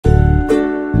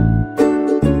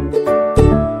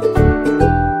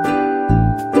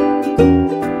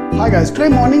Hi guys, today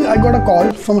morning I got a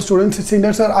call from a student saying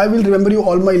that, sir, I will remember you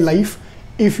all my life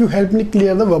if you help me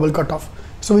clear the verbal cutoff.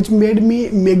 So which made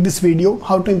me make this video,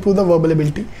 how to improve the verbal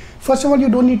ability. First of all, you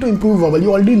don't need to improve verbal,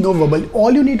 you already know verbal.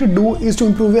 All you need to do is to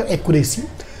improve your accuracy.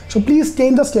 So please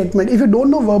change the statement. If you don't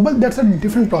know verbal, that's a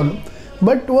different problem.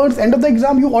 But towards the end of the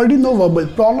exam, you already know verbal.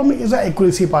 Problem is the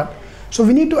accuracy part. So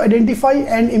we need to identify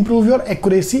and improve your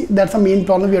accuracy. That's the main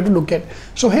problem we have to look at.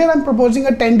 So here I'm proposing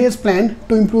a 10 days plan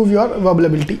to improve your verbal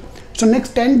ability. So next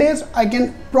 10 days, I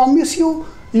can promise you,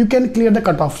 you can clear the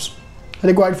cutoffs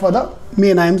required for the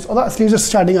main IIMs or at least the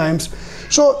starting IIMs.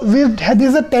 So this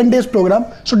is a 10 days program.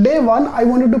 So day one, I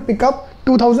wanted to pick up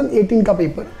 2018 ka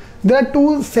paper. There are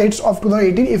two sets of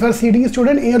 2018. If you're a sitting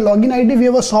student, in your login ID, we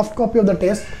have a soft copy of the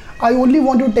test. I only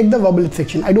want to take the verbal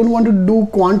section. I don't want to do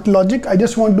quant logic. I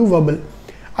just want to do verbal.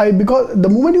 Because the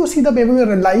moment you see the paper, you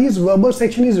realize verbal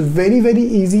section is very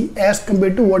easy as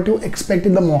compared to what you expect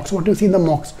in the mocks, what you see in the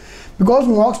mocks. Because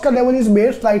mocks ka level is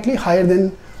made slightly higher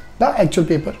than the actual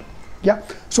paper. Yeah.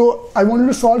 So I wanted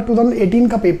to solve 2018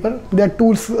 ka paper. There are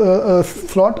two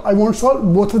slot. I want to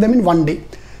solve both of them in one day,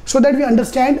 so that we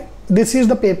understand this is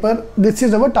the paper, this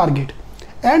is our target,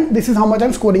 and this is how much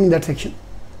I'm scoring in that section.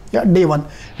 Yeah, day one.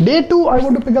 Day two, I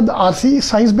want to pick up the RC,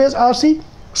 science-based RC,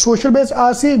 social-based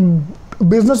RC,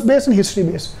 business-based and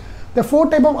history-based. The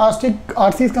four type of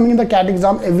RC is coming in the CAT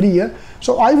exam every year.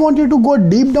 So I want you to go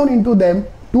deep down into them,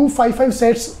 255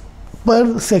 sets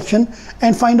per section,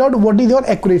 and find out what is your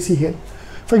accuracy here.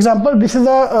 For example, this is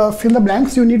a fill the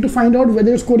blanks. You need to find out whether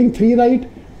you're scoring 3 right,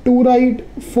 2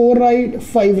 right, 4 right,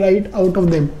 5 right out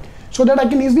of them, so that I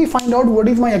can easily find out what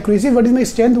is my accuracy, what is my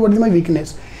strength, what is my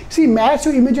weakness. See, maths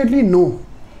you immediately know,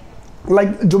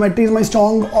 like geometry is my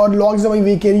strong or logs are my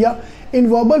weak area. In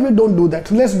verbal, we don't do that.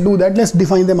 So let's do that. Let's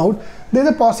define them out. There's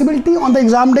a possibility on the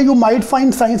exam day you might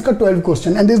find science ka 12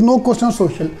 question and there's no question on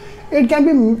social. It can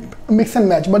be mix and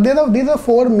match, but these are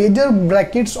four major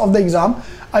brackets of the exam.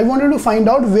 I wanted to find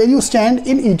out where you stand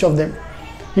in each of them.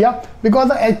 Yeah, because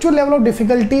the actual level of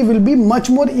difficulty will be much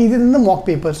more easy than the mock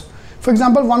papers. For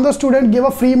example, one of the student gave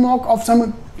a free mock of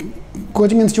some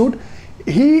coaching institute.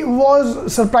 He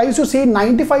was surprised to say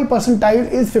 95 percentile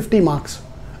is 50 marks.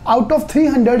 Out of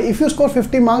 300, if you score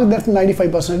 50 marks, that's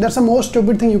 95%. That's the most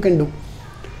stupid thing you can do.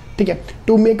 Okay.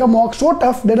 To make a mock so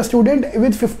tough that a student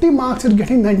with 50 marks is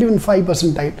getting 95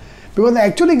 percentile. Because the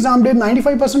actual exam day,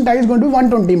 95 percentile is going to be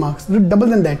 120 marks, double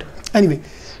than that. Anyway,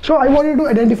 so I wanted to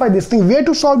identify this thing. Where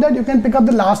to solve that? You can pick up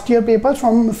the last year papers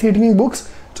from Cetking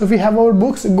books. So if we have our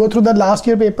books, go through the last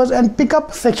year papers and pick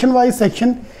up section wise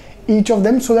section, each of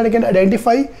them, so that I can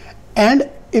identify and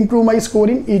improve my score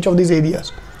in each of these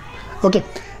areas. Okay.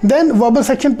 Then verbal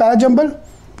section, para jumble,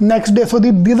 next day. So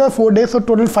these are 4 days, so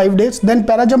total 5 days. Then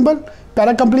para jumble,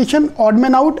 para completion, odd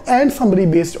man out, and summary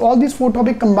based. All these 4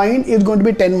 topics combined is going to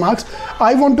be 10 marks.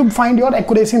 I want to find your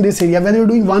accuracy in this area, whether you're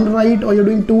doing 1 right or you're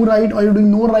doing 2 right or you're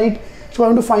doing no right. So I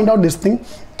want to find out this thing.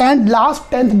 And last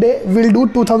 10th day, we'll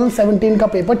do 2017 ka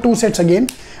paper, 2 sets again,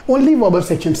 only verbal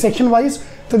section, section wise.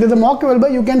 So there's a mock available,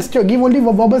 you can give only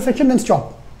verbal section and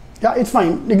stop. Yeah, it's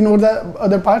fine. Ignore the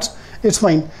other parts. It's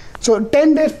fine. So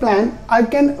 10 days plan, I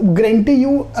can guarantee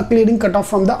you a clearing cutoff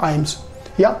from the IIMs.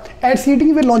 Yeah, at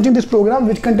Cetking we're launching this program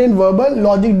which contain verbal,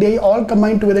 logic, day all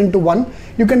combined together into one.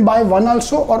 You can buy one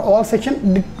also or all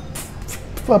section.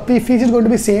 The fees is going to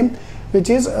be same, which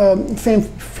is same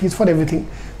fees for everything.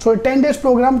 So 10 days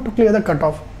program to clear the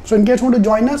cutoff. So in case you want to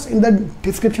join us, in the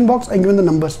description box I'm given the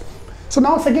numbers. So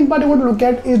now second part I want to look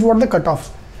at is what are the cutoffs.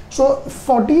 So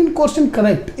 14 question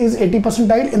correct is 80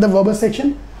 percentile in the verbal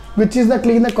section, which is the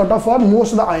clean the cutoff for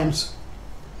most of the IIMs.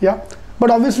 Yeah, but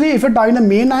obviously if you're targeting the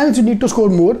main IIMs, you need to score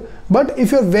more. But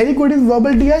if you're very good in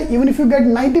verbal DI, even if you get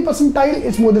 90 percentile,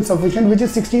 it's more than sufficient, which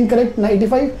is 16 correct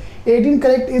 95, 18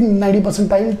 correct is 90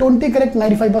 percentile, 20 correct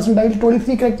 95 percentile,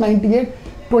 23 correct 98,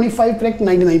 25 correct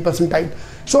 99 percentile.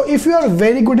 So if you are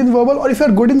very good in verbal or if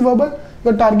you're good in verbal,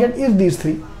 your target is these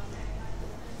 3.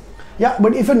 Yeah,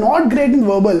 but if you're not great in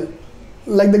verbal,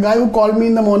 like the guy who called me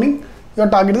in the morning, your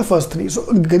target is the first 3. So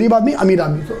Garib Aadmi, Amir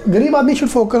Aadmi. So Garib Aadmi should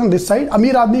focus on this side.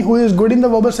 Amir Aadmi, who is good in the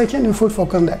verbal section, you should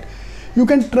focus on that. You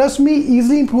can, trust me,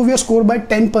 easily improve your score by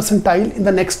 10 percentile in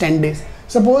the next 10 days.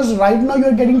 Suppose right now you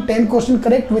are getting 10 question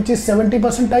correct, which is 70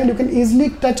 percentile. You can easily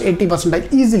touch 80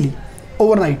 percentile easily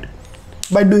overnight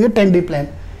by doing a 10-day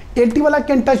plan. 80 wala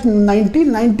can touch 90,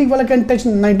 90 wala can touch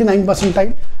 99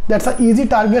 percentile. That's an easy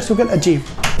target you can achieve.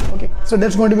 Okay, so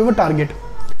that's going to be your target.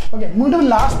 Okay, moving to the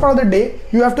last part of the day,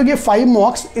 you have to give 5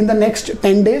 mocks in the next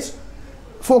 10 days.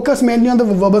 Focus mainly on the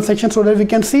verbal section so that we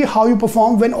can see how you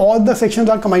perform when all the sections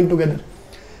are combined together.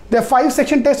 There are 5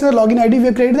 section tests in the login ID. We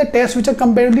have created the tests which are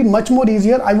comparatively much more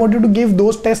easier. I wanted to give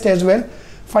those tests as well.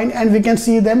 fine, and we can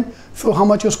see them, so how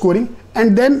much you're scoring.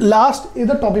 And then last is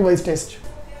the topic wise test.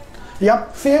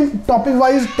 Yeah, same topic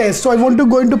wise test. So I want to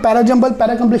go into para jumble,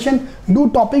 para completion, do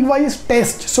topic wise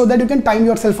test so that you can time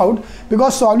yourself out,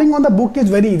 because solving on the book is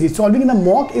very easy, solving in the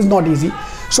mock is not easy.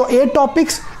 So 8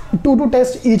 topics, 2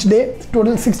 tests each day,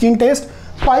 total 16 tests,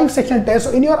 5 sectional tests.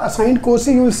 So in your assigned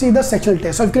courses you will see the sectional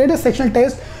test. So I've created a sectional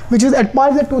test which is at par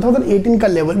with the 2018 ka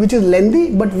level, which is lengthy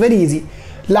but very easy.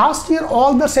 Last year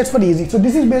all the sets were easy, so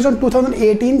this is based on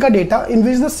 2018 ka data in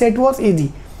which the set was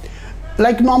easy.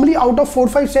 Like normally out of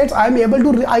 4-5 sets I am able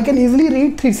to, I can easily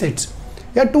read 3 sets.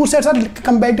 Yeah, 2 sets are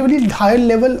comparatively higher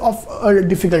level of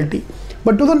difficulty,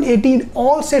 but 2018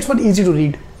 all sets were easy to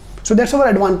read. So that's our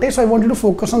advantage, so I wanted to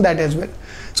focus on that as well.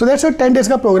 So that's your 10 days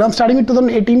ka program, starting with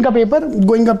 2018 ka paper,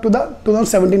 going up to the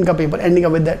 2017 ka paper, ending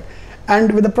up with that,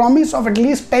 and with the promise of at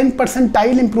least 10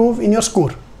 percentile improve in your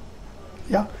score.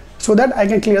 Yeah, so that I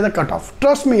can clear the cutoff.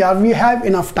 Trust me, yeah, we have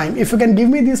enough time. If you can give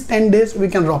me these 10 days, we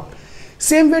can rock.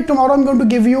 Same way, tomorrow I'm going to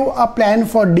give you a plan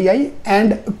for DI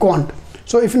and quant.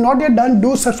 So if you're not yet done,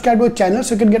 do subscribe to the channel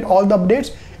so you can get all the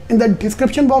updates. In the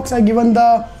description box I given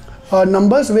the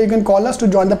numbers where you can call us to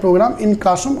join the program in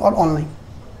classroom or online.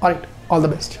 Alright, all the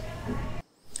best.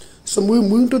 So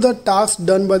moving to the task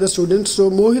done by the students. So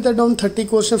Mohit had done 30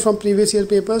 questions from previous year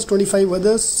papers, 25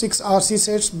 others, 6 RC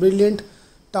sets, brilliant.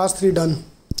 Task 3 done,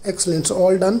 excellent. So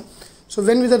all done. So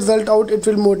when with the result out, it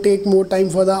will take more time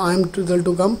for the IIM result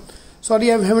to come.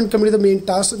 Sorry, I haven't completed the main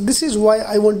task. This is why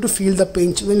I want to feel the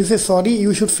pinch. When you say sorry,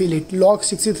 you should feel it. Log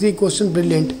 63 question,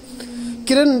 brilliant.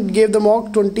 Kiran gave the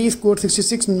mock 20, scored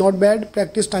 66, not bad.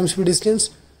 Practice time, speed, distance.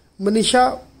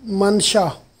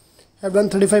 Mansha have done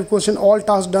 35 question, all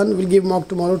tasks done. Will give mock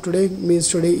tomorrow. Today means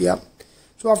today, yeah.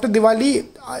 So after Diwali,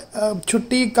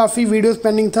 chutti काफी videos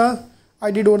pending था.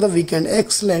 I did over the weekend.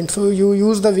 Excellent. So you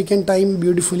use the weekend time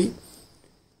beautifully.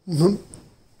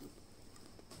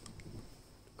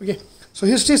 Okay. So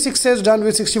history 6 says done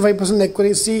with 65%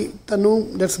 accuracy.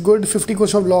 Tanu, that's good. 50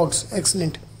 question of logs.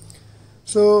 Excellent.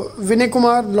 So Vinay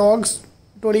Kumar, logs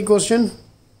 20 question.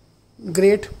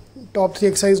 Great. Top 3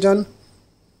 exercise done.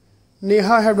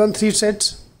 Neha have done 3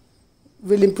 sets.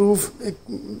 Will improve.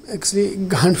 Actually,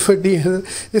 गांड फटी है.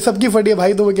 ये सबकी फटी है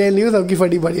भाई, तो मैं कह नहीं हूँ सबकी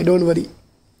फटी पड़ी. Don't worry.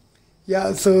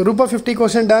 Yeah. So Rupa 50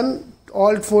 question done.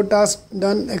 All 4 tasks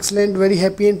done. Excellent. Very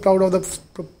happy and proud of the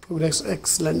progress.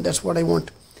 Excellent. That's what I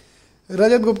want.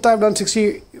 Rajat Gupta have done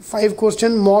 65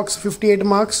 question, mocks 58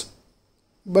 marks,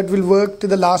 but will work to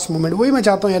the last moment. वही मैं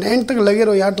चाहता हूँ यार, end तक लगे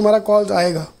रहो यार, तुम्हारा calls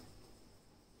आएगा,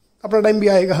 अपना time भी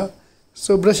आएगा.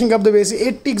 So brushing up the basic,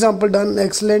 80 example done,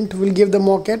 excellent. Will give the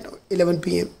mock at 11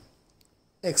 PM.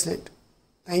 Excellent.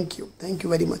 Thank you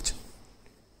very much.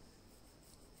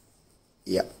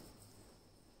 Yeah.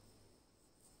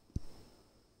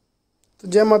 तो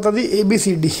जय माता दी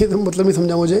ABCD तो मतलब नहीं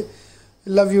समझा मुझे.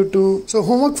 Love you too. So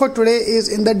homework for today is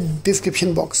in the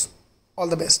description box. All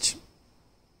the best.